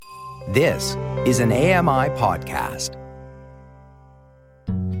This is an AMI podcast.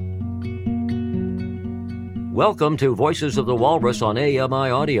 Welcome to Voices of the Walrus on AMI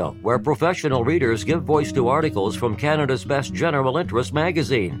Audio, where professional readers give voice to articles from Canada's best general interest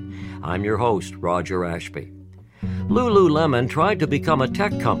magazine. I'm your host, Roger Ashby. Lululemon tried to become a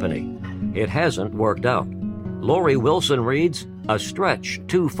tech company. It hasn't worked out. Lori Wilson reads, A Stretch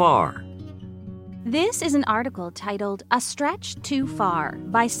Too Far. This is an article titled A Stretch Too Far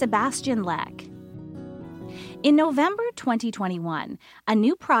by Sebastian Leck. In November 2021, a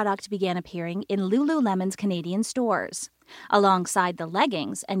new product began appearing in Lululemon's Canadian stores. Alongside the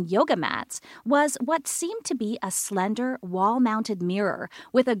leggings and yoga mats was what seemed to be a slender, wall-mounted mirror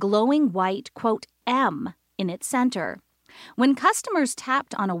with a glowing white, quote, M in its center. When customers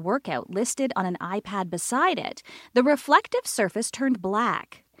tapped on a workout listed on an iPad beside it, the reflective surface turned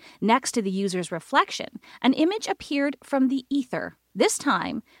black. Next to the user's reflection, an image appeared from the ether, this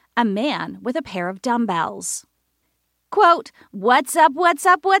time a man with a pair of dumbbells. Quote, "What's up, what's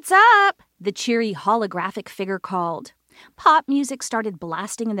up, what's up?" the cheery holographic figure called. Pop music started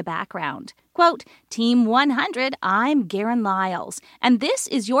blasting in the background. Quote, "Team 100, I'm Garen Lyles, and this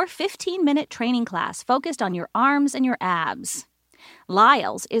is your 15-minute training class focused on your arms and your abs."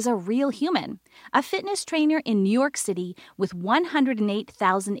 Lyles is a real human, a fitness trainer in New York City with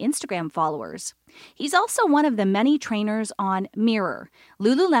 108,000 Instagram followers. He's also one of the many trainers on Mirror,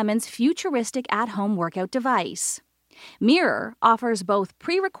 Lululemon's futuristic at-home workout device. Mirror offers both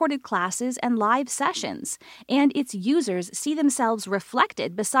pre-recorded classes and live sessions, and its users see themselves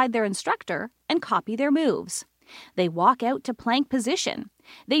reflected beside their instructor and copy their moves. They walk out to plank position.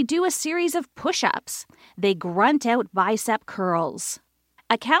 They do a series of push-ups. They grunt out bicep curls.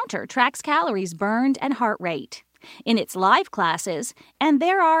 A counter tracks calories burned and heart rate. In its live classes, and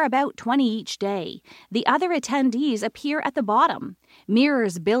there are about 20 each day, the other attendees appear at the bottom,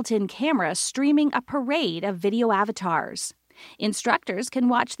 Mirror's built-in camera streaming a parade of video avatars. Instructors can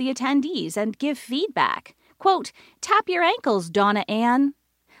watch the attendees and give feedback. Quote, "Tap your ankles, Donna Ann."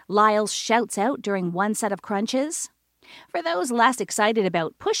 Lyles shouts out during one set of crunches. For those less excited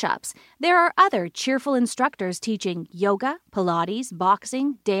about push-ups, there are other cheerful instructors teaching yoga, Pilates,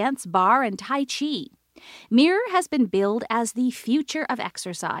 boxing, dance, bar, and Tai Chi. Mirror has been billed as the future of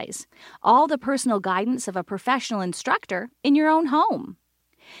exercise, all the personal guidance of a professional instructor in your own home.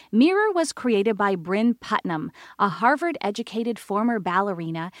 Mirror was created by Bryn Putnam, a Harvard-educated former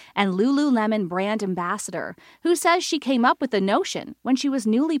ballerina and Lululemon brand ambassador, who says she came up with the notion when she was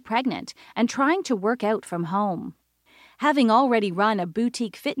newly pregnant and trying to work out from home. Having already run a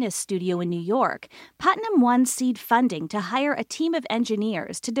boutique fitness studio in New York, Putnam won seed funding to hire a team of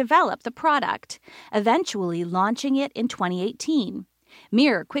engineers to develop the product, eventually launching it in 2018.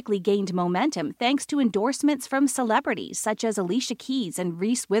 Mirror quickly gained momentum thanks to endorsements from celebrities such as Alicia Keys and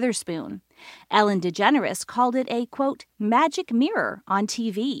Reese Witherspoon. Ellen DeGeneres called it a, quote, magic mirror on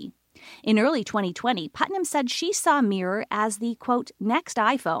TV. In early 2020, Putnam said she saw Mirror as the, quote, next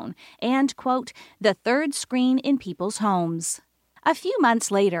iPhone and, quote, the third screen in people's homes. A few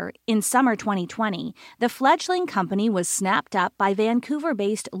months later, in summer 2020, the fledgling company was snapped up by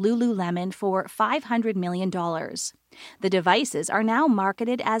Vancouver-based Lululemon for $500 million. The devices are now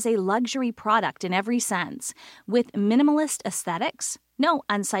marketed as a luxury product in every sense, with minimalist aesthetics, no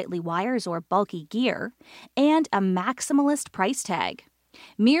unsightly wires or bulky gear, and a maximalist price tag.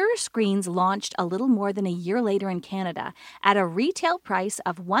 Mirror screens launched a little more than a year later in Canada at a retail price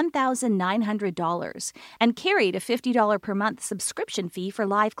of $1,900 and carried a $50 per month subscription fee for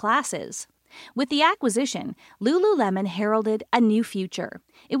live classes. With the acquisition, Lululemon heralded a new future.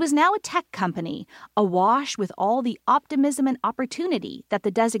 It was now a tech company, awash with all the optimism and opportunity that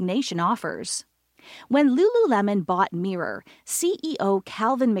the designation offers. When Lululemon bought Mirror, CEO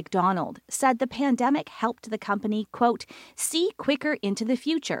Calvin McDonald said the pandemic helped the company, quote, see quicker into the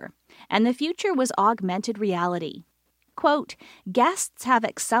future, and the future was augmented reality. Quote, guests have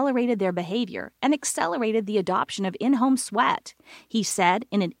accelerated their behavior and accelerated the adoption of in-home sweat, he said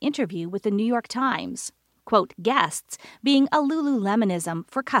in an interview with the New York Times. Quote, guests being a Lululemonism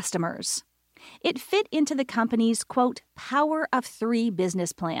for customers. It fit into the company's, quote, Power of Three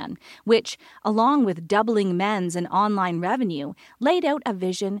business plan, which, along with doubling men's and online revenue, laid out a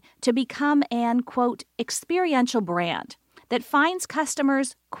vision to become an, quote, experiential brand that finds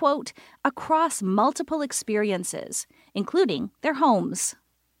customers, quote, across multiple experiences, including their homes.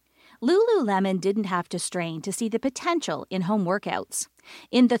 Lululemon didn't have to strain to see the potential in home workouts.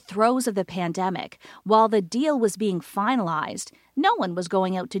 In the throes of the pandemic, while the deal was being finalized, no one was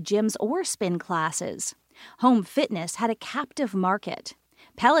going out to gyms or spin classes. Home fitness had a captive market.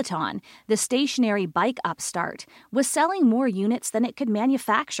 Peloton, the stationary bike upstart, was selling more units than it could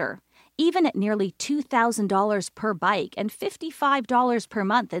manufacture. even at nearly $2,000 per bike and $55 per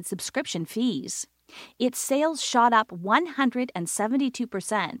month in subscription fees. Its sales shot up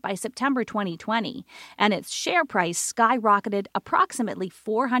 172% by September 2020, and its share price skyrocketed approximately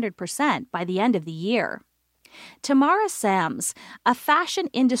 400% by the end of the year. Tamara Sams, a fashion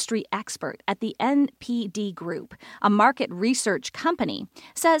industry expert at the NPD Group, a market research company,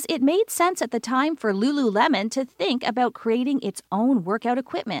 says it made sense at the time for Lululemon to think about creating its own workout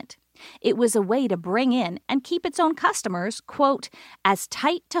equipment. It was a way to bring in and keep its own customers, quote, as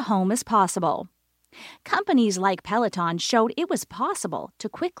tight to home as possible. Companies like Peloton showed it was possible to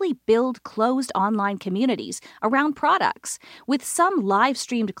quickly build closed online communities around products, with some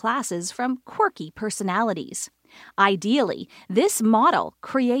live-streamed classes from quirky personalities. Ideally, this model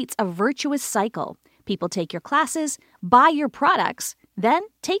creates a virtuous cycle. People take your classes, buy your products, then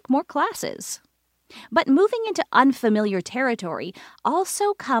take more classes. But moving into unfamiliar territory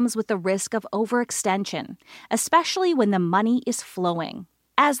also comes with the risk of overextension, especially when the money is flowing.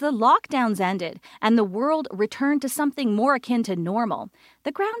 As the lockdowns ended and the world returned to something more akin to normal,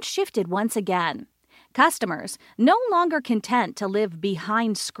 the ground shifted once again. Customers, no longer content to live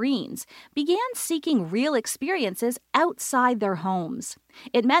behind screens, began seeking real experiences outside their homes.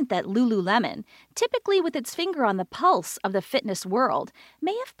 It meant that Lululemon, typically with its finger on the pulse of the fitness world,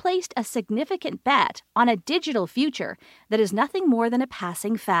 may have placed a significant bet on a digital future that is nothing more than a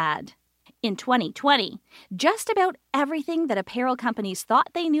passing fad. In 2020, just about everything that apparel companies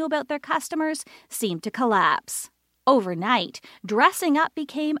thought they knew about their customers seemed to collapse. Overnight, dressing up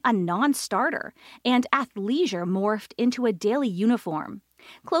became a non-starter, and athleisure morphed into a daily uniform.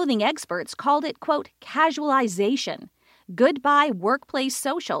 Clothing experts called it, quote, casualization. Goodbye workplace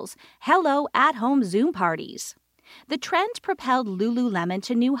socials, hello at-home Zoom parties. The trend propelled Lululemon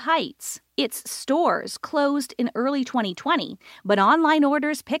to new heights. Its stores closed in early 2020, but online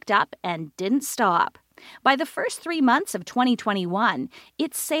orders picked up and didn't stop. By the first 3 months of 2021,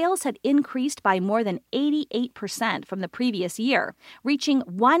 its sales had increased by more than 88% from the previous year, reaching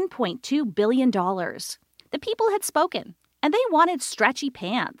 $1.2 billion. The people had spoken, and they wanted stretchy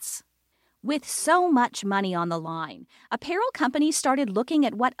pants. With so much money on the line, apparel companies started looking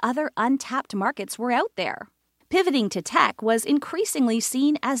at what other untapped markets were out there. Pivoting to tech was increasingly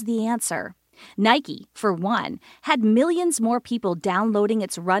seen as the answer. Nike, for one, had millions more people downloading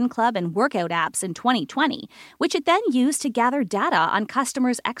its Run Club and workout apps in 2020, which it then used to gather data on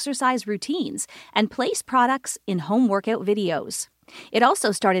customers' exercise routines and place products in home workout videos. It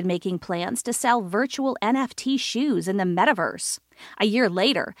also started making plans to sell virtual NFT shoes in the metaverse. A year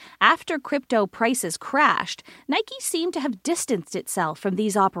later, after crypto prices crashed, Nike seemed to have distanced itself from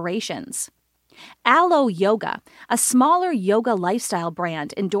these operations. Alo Yoga, a smaller yoga lifestyle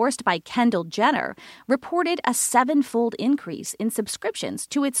brand endorsed by Kendall Jenner, reported a 7-fold increase in subscriptions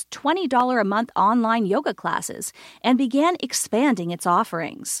to its $20 a month online yoga classes and began expanding its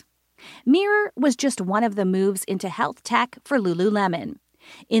offerings. Mirror was just one of the moves into health tech for Lululemon.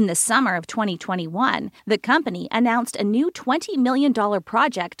 In the summer of 2021, the company announced a new $20 million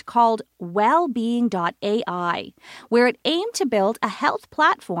project called Wellbeing.ai, where it aimed to build a health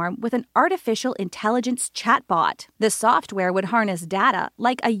platform with an artificial intelligence chatbot. The software would harness data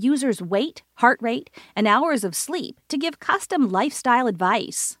like a user's weight, heart rate, and hours of sleep to give custom lifestyle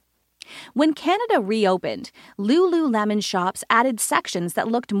advice. When Canada reopened, Lululemon shops added sections that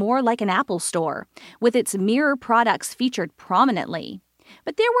looked more like an Apple store, with its Mirror products featured prominently.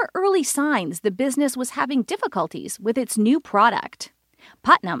 But there were early signs the business was having difficulties with its new product.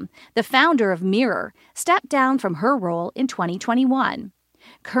 Putnam, the founder of Mirror, stepped down from her role in 2021.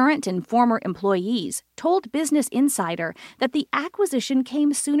 Current and former employees told Business Insider that the acquisition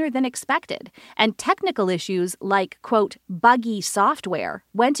came sooner than expected, and technical issues like, quote, buggy software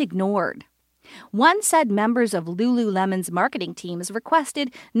went ignored. One said members of Lululemon's marketing teams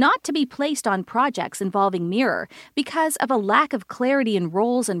requested not to be placed on projects involving Mirror because of a lack of clarity in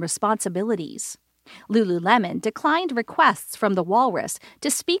roles and responsibilities. Lululemon declined requests from the Walrus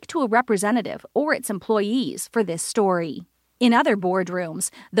to speak to a representative or its employees for this story. In other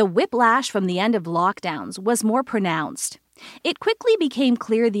boardrooms, the whiplash from the end of lockdowns was more pronounced. It quickly became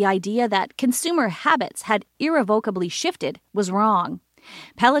clear the idea that consumer habits had irrevocably shifted was wrong.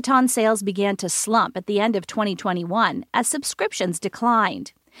 Peloton sales began to slump at the end of 2021 as subscriptions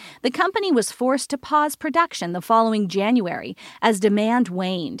declined. The company was forced to pause production the following January as demand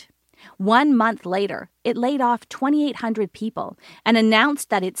waned. 1 month later, it laid off 2,800 people and announced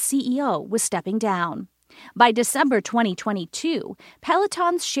that its CEO was stepping down. By December 2022,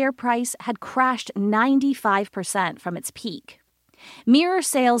 Peloton's share price had crashed 95% from its peak. Mirror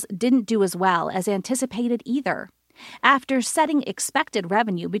sales didn't do as well as anticipated either. After setting expected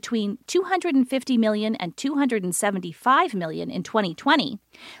revenue between $250 million and $275 million in 2020,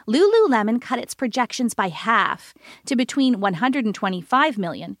 Lululemon cut its projections by half to between $125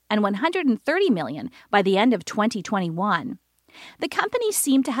 million and $130 million by the end of 2021. The company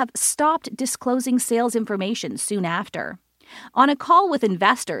seemed to have stopped disclosing sales information soon after. On a call with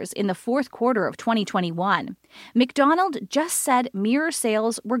investors in the fourth quarter of 2021, McDonald just said mirror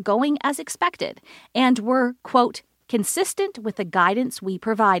sales were going as expected and were, quote, consistent with the guidance we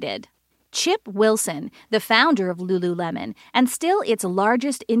provided. Chip Wilson, the founder of Lululemon and still its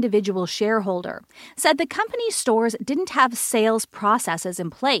largest individual shareholder, said the company's stores didn't have sales processes in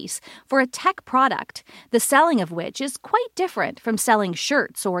place for a tech product, the selling of which is quite different from selling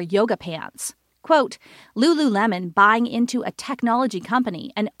shirts or yoga pants. Quote, Lululemon buying into a technology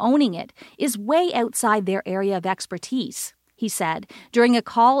company and owning it is way outside their area of expertise, he said during a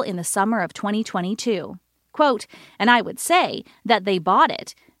call in the summer of 2022. Quote, and I would say that they bought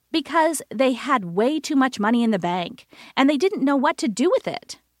it because they had way too much money in the bank and they didn't know what to do with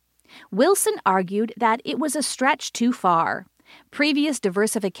it. Wilson argued that it was a stretch too far. Previous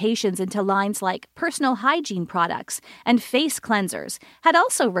diversifications into lines like personal hygiene products and face cleansers had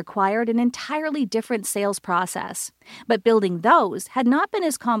also required an entirely different sales process. But building those had not been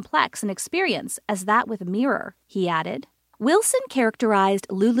as complex an experience as that with Mirror, he added. Wilson characterized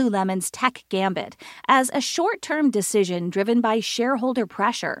Lululemon's tech gambit as a short-term decision driven by shareholder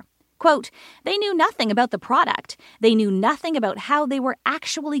pressure. Quote, they knew nothing about the product. They knew nothing about how they were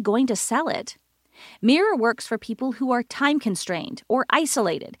actually going to sell it. Mirror works for people who are time-constrained or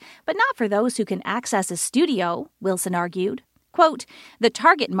isolated, but not for those who can access a studio, Wilson argued. Quote, the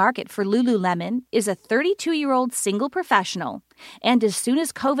target market for Lululemon is a 32-year-old single professional, and as soon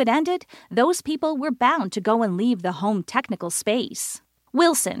as COVID ended, those people were bound to go and leave the home technical space.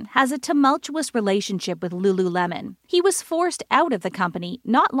 Wilson has a tumultuous relationship with Lululemon. He was forced out of the company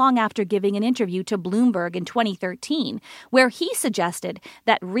not long after giving an interview to Bloomberg in 2013, where he suggested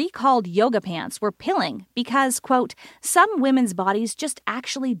that recalled yoga pants were pilling because, quote, some women's bodies just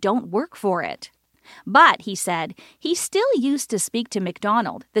actually don't work for it. But, he said, he still used to speak to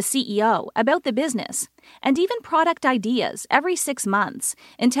McDonald, the CEO, about the business and even product ideas every 6 months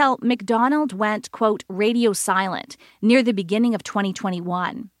until McDonald went, quote, radio silent near the beginning of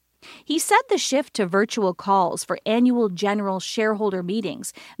 2021. He said the shift to virtual calls for annual general shareholder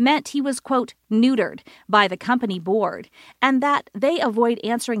meetings meant he was, quote, neutered by the company board and that they avoid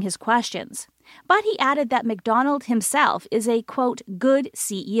answering his questions. But he added that McDonald himself is a, quote, good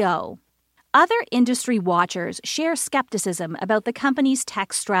CEO. Other industry watchers share skepticism about the company's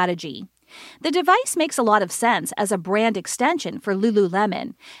tech strategy. The device makes a lot of sense as a brand extension for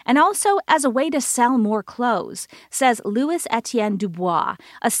Lululemon and also as a way to sell more clothes, says Louis-Étienne Dubois,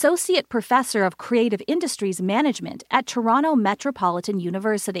 Associate Professor of Creative Industries Management at Toronto Metropolitan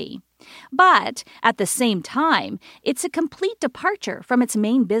University. But, at the same time, it's a complete departure from its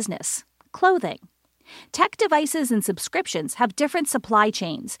main business, clothing. Tech devices and subscriptions have different supply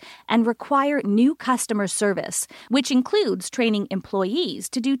chains and require new customer service, which includes training employees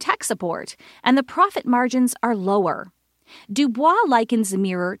to do tech support, and the profit margins are lower. Dubois likens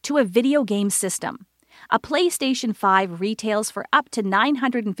Mirror to a video game system. A PlayStation 5 retails for up to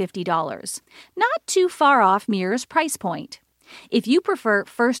 $950, not too far off Mirror's price point. If you prefer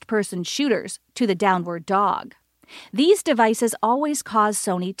first-person shooters to the downward dog. These devices always cause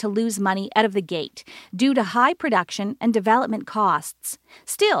Sony to lose money out of the gate due to high production and development costs.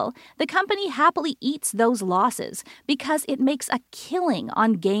 Still, the company happily eats those losses because it makes a killing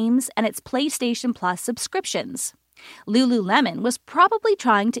on games and its PlayStation Plus subscriptions. Lululemon was probably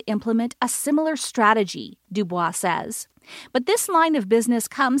trying to implement a similar strategy, Dubois says. But this line of business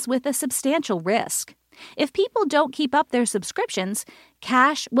comes with a substantial risk. If people don't keep up their subscriptions,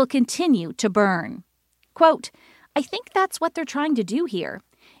 cash will continue to burn. Quote, I think that's what they're trying to do here.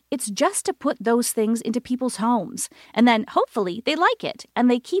 It's just to put those things into people's homes, and then hopefully they like it and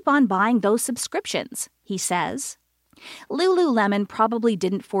they keep on buying those subscriptions, he says. Lululemon probably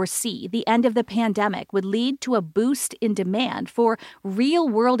didn't foresee the end of the pandemic would lead to a boost in demand for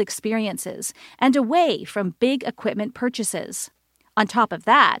real-world experiences and away from big equipment purchases. On top of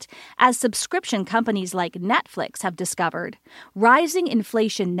that, as subscription companies like Netflix have discovered, rising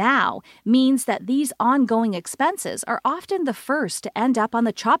inflation now means that these ongoing expenses are often the first to end up on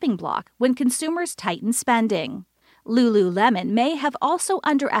the chopping block when consumers tighten spending. Lululemon may have also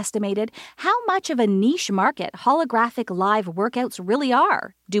underestimated how much of a niche market holographic live workouts really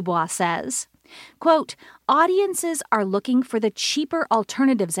are, Dubois says. Quote, audiences are looking for the cheaper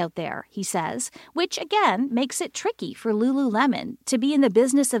alternatives out there, he says, which again makes it tricky for Lululemon to be in the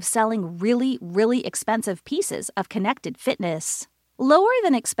business of selling really, really expensive pieces of connected fitness. Lower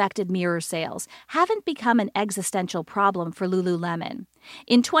than expected mirror sales haven't become an existential problem for Lululemon.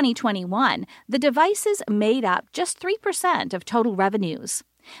 In 2021, the devices made up just 3% of total revenues.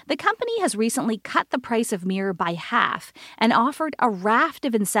 The company has recently cut the price of mirror by half and offered a raft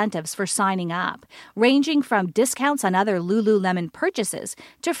of incentives for signing up, ranging from discounts on other Lululemon purchases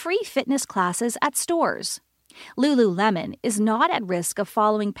to free fitness classes at stores. Lululemon is not at risk of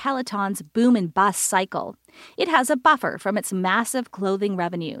following Peloton's boom and bust cycle. It has a buffer from its massive clothing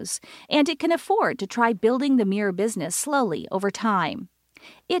revenues, and it can afford to try building the mirror business slowly over time.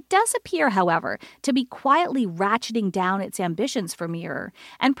 It does appear, however, to be quietly ratcheting down its ambitions for Mirror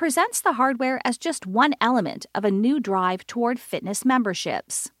and presents the hardware as just one element of a new drive toward fitness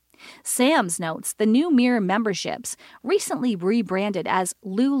memberships. Sam's notes the new Mirror memberships, recently rebranded as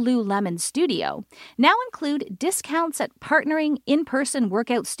Lululemon Studio, now include discounts at partnering in-person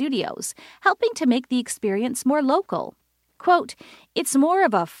workout studios, helping to make the experience more local. Quote, it's more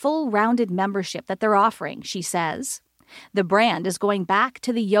of a full-rounded membership that they're offering, she says. The brand is going back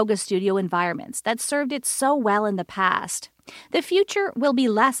to the yoga studio environments that served it so well in the past. The future will be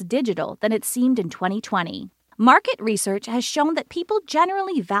less digital than it seemed in 2020. Market research has shown that people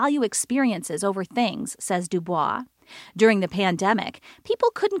generally value experiences over things, says Dubois. During the pandemic, people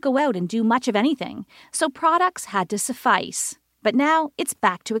couldn't go out and do much of anything, so products had to suffice. But now it's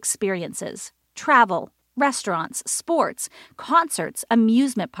back to experiences. Travel, restaurants, sports, concerts,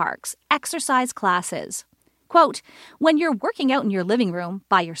 amusement parks, exercise classes. Quote, when you're working out in your living room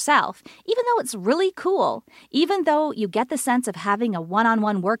by yourself, even though it's really cool, even though you get the sense of having a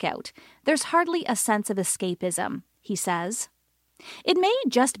one-on-one workout, there's hardly a sense of escapism, he says. It may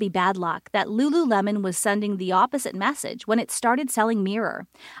just be bad luck that Lululemon was sending the opposite message when it started selling Mirror,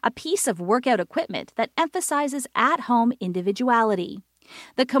 a piece of workout equipment that emphasizes at-home individuality.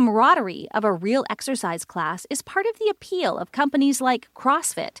 The camaraderie of a real exercise class is part of the appeal of companies like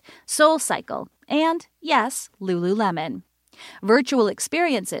CrossFit, SoulCycle, and, yes, Lululemon. Virtual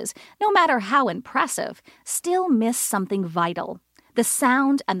experiences, no matter how impressive, still miss something vital: the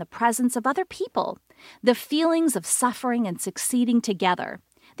sound and the presence of other people, the feelings of suffering and succeeding together.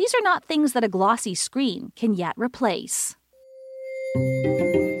 These are not things that a glossy screen can yet replace.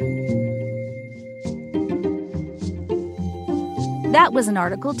 That was an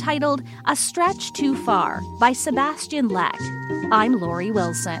article titled A Stretch Too Far by Sebastian Leck. I'm Lori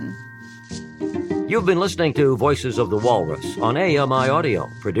Wilson. You've been listening to Voices of the Walrus on AMI Audio,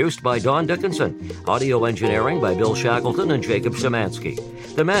 produced by Don Dickinson, audio engineering by Bill Shackleton and Jacob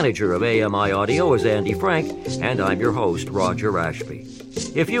Szymanski. The manager of AMI Audio is Andy Frank, and I'm your host, Roger Ashby.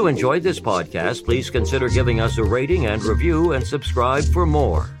 If you enjoyed this podcast, please consider giving us a rating and review and subscribe for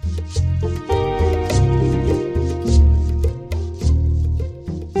more.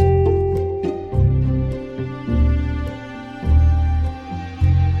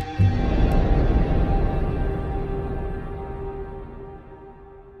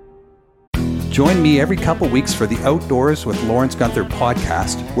 Join me every couple weeks for the Outdoors with Lawrence Gunther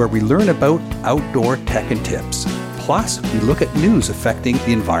podcast, where we learn about outdoor tech and tips. Plus, we look at news affecting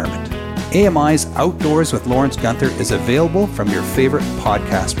the environment. AMI's Outdoors with Lawrence Gunther is available from your favorite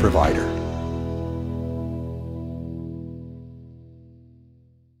podcast provider.